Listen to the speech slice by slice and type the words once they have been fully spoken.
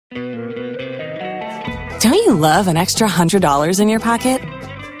Don't you love an extra $100 in your pocket?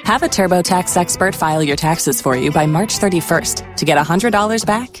 Have a TurboTax expert file your taxes for you by March 31st to get $100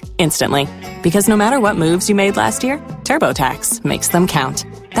 back instantly. Because no matter what moves you made last year, TurboTax makes them count.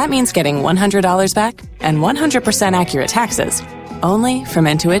 That means getting $100 back and 100% accurate taxes, only from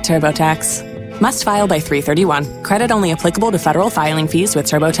Intuit TurboTax. Must file by 3/31. Credit only applicable to federal filing fees with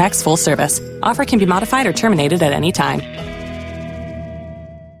TurboTax full service. Offer can be modified or terminated at any time.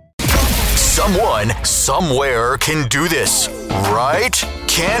 Someone, somewhere can do this, right?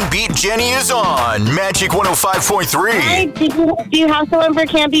 Can't Beat Jenny is on Magic 105.3. Hi, do you have someone for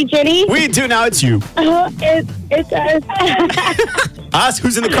Can't Beat Jenny? We do now. It's you. It's us. Us?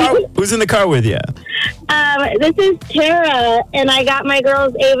 Who's in the car? Who's in the car with you? This is Tara, and I got my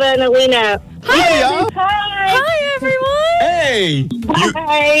girls Ava and Alina. Hi, y'all. Hi, everyone. Hey.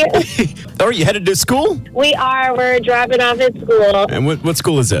 Hi. Are you headed to school? We are. We're dropping off at school. And what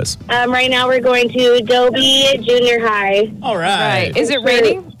school is this? Right now we're going to Dobie Junior High. All right. Is it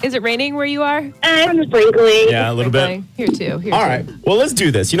raining? Is it raining where you are? I'm sprinkling. Yeah, a little bit. Here too. All right. Well, let's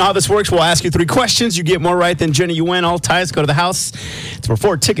do this. You know how this works. We'll ask you 3 questions. You get more right than Jenny, you win. All ties go to the house. It's for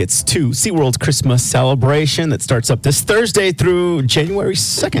 4 tickets to SeaWorld's Christmas celebration that starts up this Thursday through January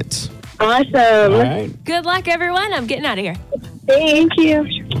 2nd. Awesome. All right. Good luck, everyone. I'm getting out of here. Thank you.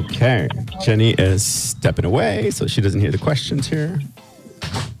 Okay. Jenny is stepping away so she doesn't hear the questions here.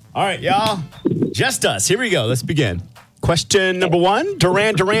 All right, y'all. Just us. Here we go. Let's begin. Question number 1.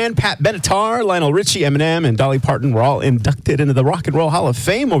 Duran Duran, Pat Benatar, Lionel Richie, Eminem, and Dolly Parton were all inducted into the Rock and Roll Hall of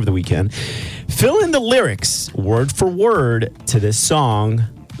Fame over the weekend. Fill in the lyrics, word for word, to this song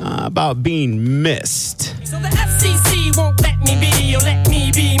about being missed. So the FCC won't let me be, or let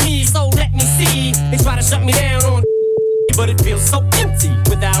me be me, so let me see. They try to shut me down on but it feels so empty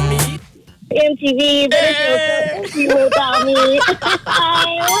without me. MTV, but it feels so empty without me.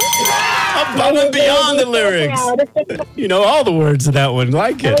 Above and beyond the lyrics. You know all the words of that one.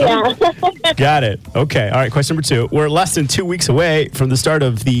 Like it. Yeah. Got it. Okay. All right. Question number 2. We're less than 2 weeks away from the start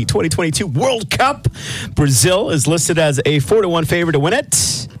of the 2022 World Cup. Brazil is listed as a 4-1 favorite to win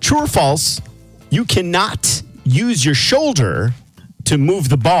it. True or false? You cannot use your shoulder to move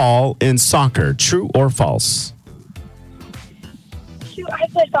the ball in soccer. True or false? Shoot, I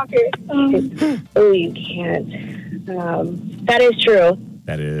play soccer. Oh, you can't. That is true.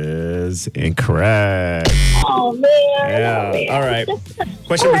 That is incorrect. Oh, man. Yeah. Oh, man. All right.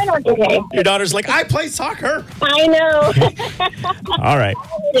 Question number Okay. Your daughter's like, I play soccer. I know. All right.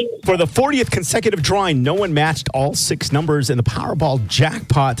 For the 40th consecutive drawing, no one matched all 6 numbers in the Powerball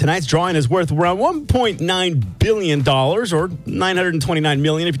jackpot. Tonight's drawing is worth around $1.9 billion, or $929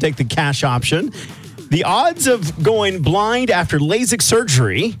 million if you take the cash option. The odds of going blind after LASIK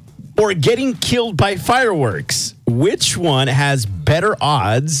surgery or getting killed by fireworks, which one has better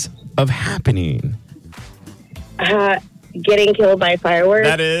odds of happening? Getting killed by fireworks.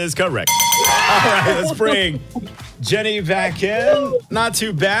 That is correct. All right, let's bring Jenny back in. Not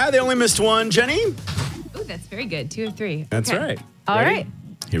too bad. They only missed 1. Jenny? Ooh, that's very good. 2 of 3. That's Okay. right. All Ready? right.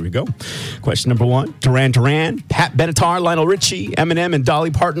 Here we go. Question number 1. Duran Duran, Pat Benatar, Lionel Richie, Eminem, and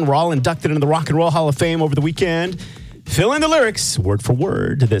Dolly Parton were all inducted into the Rock and Roll Hall of Fame over the weekend. Fill in the lyrics, word for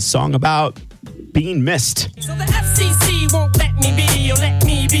word, to this song about being missed. So the FCC won't let me be, or let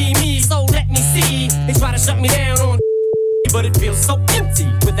me be me, so let me see. They try to shut me down on but it feels so empty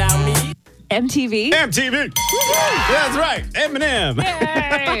without me. MTV. MTV. That's right. Eminem.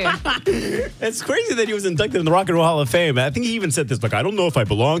 Yay. It's crazy that he was inducted in the Rock and Roll Hall of Fame. I think he even said this, like, I don't know if I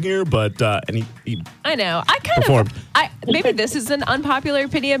belong here, but, and he I know. I kind performed. maybe this is an unpopular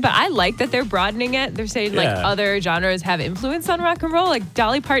opinion, but I like that they're broadening it. They're saying like Yeah. other genres have influence on rock and roll, like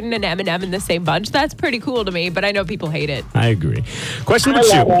Dolly Parton and Eminem in the same bunch. That's pretty cool to me, but I know people hate it. I agree. Question I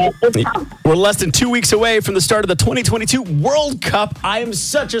number love 2. it. We're less than 2 weeks away from the start of the 2022 World Cup. I am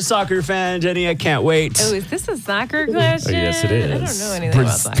such a soccer fan, Jenny. I can't wait. Oh, is this a soccer question? Yes, it is. I don't know anything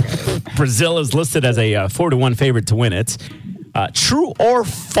about soccer. Brazil is listed as a 4-1 favorite to win it. True or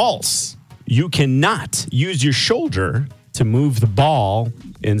false? You cannot use your shoulder to move the ball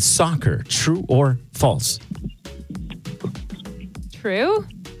in soccer. True or false? True?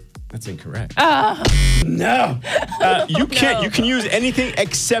 That's incorrect. No. You can't. No. You can use anything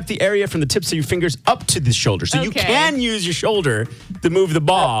except the area from the tips of your fingers up to the shoulder. So you Okay. can use your shoulder to move the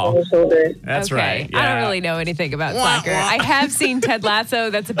ball. That's Okay. right. I Yeah. don't really know anything about Wah, soccer. wah. I have seen Ted Lasso.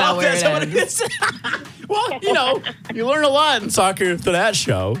 That's about where That's it what ends. it is. Well, you know, you learn a lot in soccer for that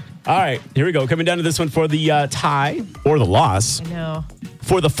show. All right, here we go. Coming down to this one for the tie or the loss. I know.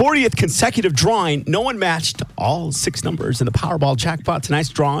 For the 40th consecutive drawing, no one matched all 6 numbers in the Powerball jackpot. Tonight's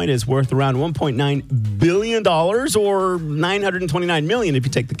drawing is worth around $1.9 billion or $929 million if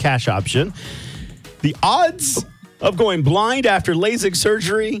you take the cash option. The odds of going blind after LASIK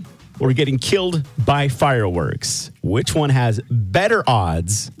surgery or getting killed by fireworks. Which one has better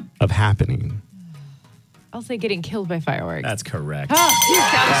odds of happening? I'll say getting killed by fireworks. That's correct. That was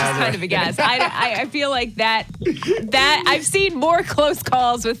just kind of a guess. I feel like that I've seen more close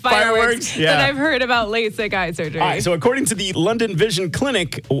calls with fireworks than I've heard about LASIK eye surgery. All right, so according to the London Vision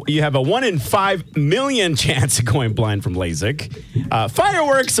Clinic, you have a 1 in 5 million chance of going blind from LASIK.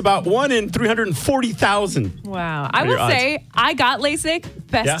 Fireworks, about 1 in 340,000. Wow. I will say, I got LASIK,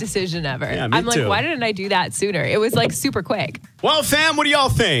 best decision ever. Yeah, me I'm like, too. why didn't I do that sooner? It was like super quick. Well, fam, what do y'all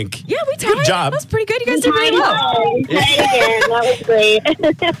think? Yeah, we tied. Good job. That was pretty good. You guys did pretty well. Again. That was great.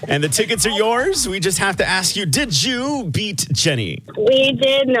 And the tickets are yours. We just have to ask you, did you beat Jenny? We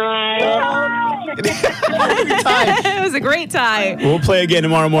did not. It was a great tie. We'll play again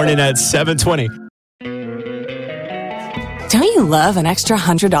tomorrow morning at 7:20. Don't you love an extra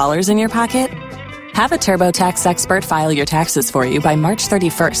 $100 in your pocket? Have a TurboTax expert file your taxes for you by March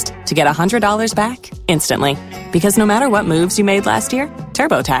 31st to get $100 back instantly. Because no matter what moves you made last year,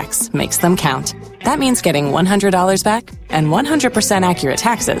 TurboTax makes them count. That means getting $100 back and 100% accurate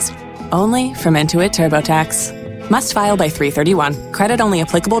taxes, only from Intuit TurboTax. Must file by 3/31. Credit only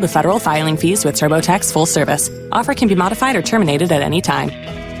applicable to federal filing fees with TurboTax full service. Offer can be modified or terminated at any time.